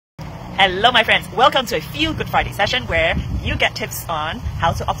Hello my friends, welcome to a Feel Good Friday session where you get tips on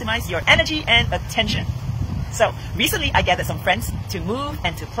how to optimize your energy and attention. So recently I gathered some friends to move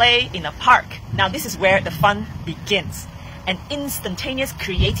and to play in a park. Now this is where the fun begins. An instantaneous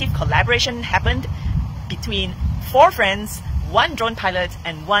creative collaboration happened between 4 friends, 1 drone pilot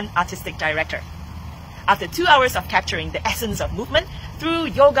and 1 artistic director. After 2 hours of capturing the essence of movement through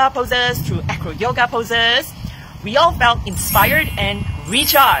yoga poses, through acro yoga poses, we all felt inspired and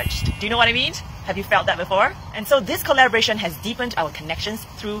recharged. Do you know what I mean? Have you felt that before? And so this collaboration has deepened our connections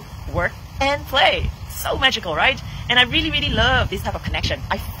through work and play. So magical, right? And I really love this type of connection.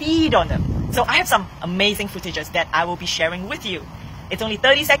 I feed on them. So I have some amazing footages that I will be sharing with you. It's only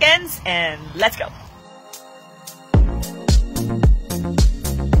 30 seconds and let's go.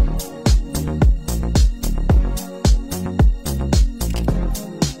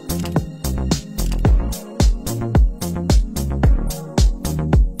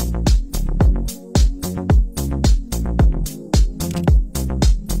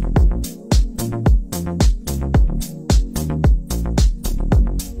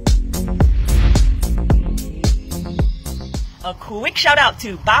 A quick shout out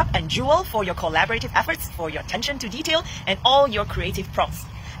to Bob and Jewel for your collaborative efforts, for your attention to detail, and all your creative prompts.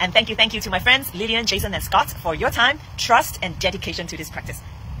 And thank you to my friends Lillian, Jason, and Scott for your time, trust, and dedication to this practice.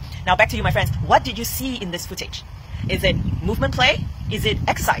 Now back to you, my friends. What did you see in this footage? Is it movement play? Is it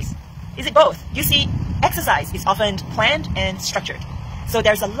exercise? Is it both? You see, exercise is often planned and structured. So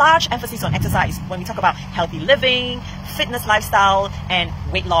there's a large emphasis on exercise when we talk about healthy living, fitness lifestyle, and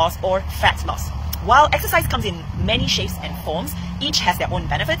weight loss or fat loss. While exercise comes in many shapes and forms, each has their own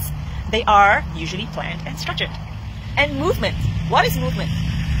benefits, they are usually planned and structured. And movement, what is movement?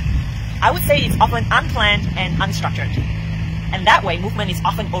 I would say it's often unplanned and unstructured. And that way, movement is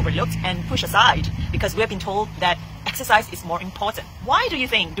often overlooked and pushed aside because we have been told that exercise is more important. Why do you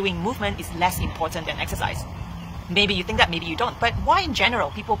think doing movement is less important than exercise? Maybe you think that, maybe you don't. But why in general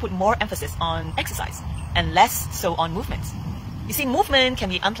people put more emphasis on exercise and less so on movement? You see, movement can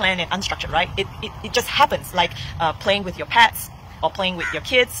be unplanned and unstructured, right? It just happens, like playing with your pets, or playing with your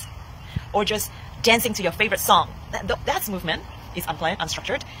kids, or just dancing to your favorite song. That's movement. It's unplanned,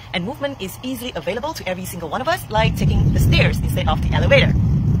 unstructured, and movement is easily available to every single one of us, like taking the stairs instead of the elevator.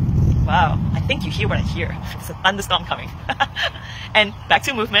 Wow, I think you hear what I hear. There's a thunderstorm coming. And back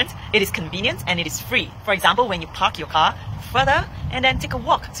to movement, it is convenient and it is free. For example, when you park your car further and then take a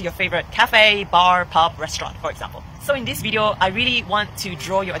walk to your favorite cafe, bar, pub, restaurant, for example. So in this video, I really want to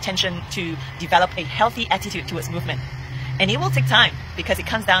draw your attention to develop a healthy attitude towards movement. And it will take time because it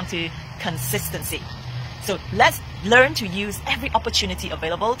comes down to consistency. So let's learn to use every opportunity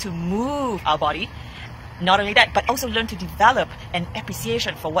available to move our body. Not only that, but also learn to develop an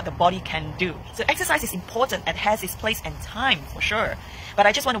appreciation for what the body can do. So exercise is important and has its place and time for sure. But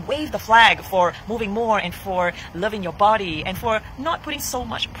I just want to wave the flag for moving more and for loving your body and for not putting so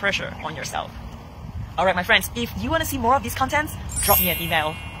much pressure on yourself. Alright my friends, if you want to see more of these contents, drop me an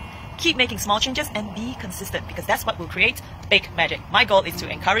email. Keep making small changes and be consistent because that's what will create big magic. My goal is to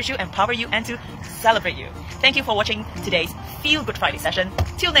encourage you, empower you, and to celebrate you. Thank you for watching today's Feel Good Friday session.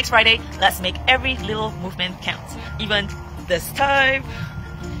 Till next Friday, let's make every little movement count. Even this time,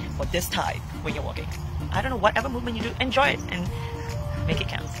 or this time when you're walking. I don't know, whatever movement you do, enjoy it and make it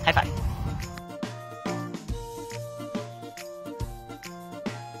count. High five.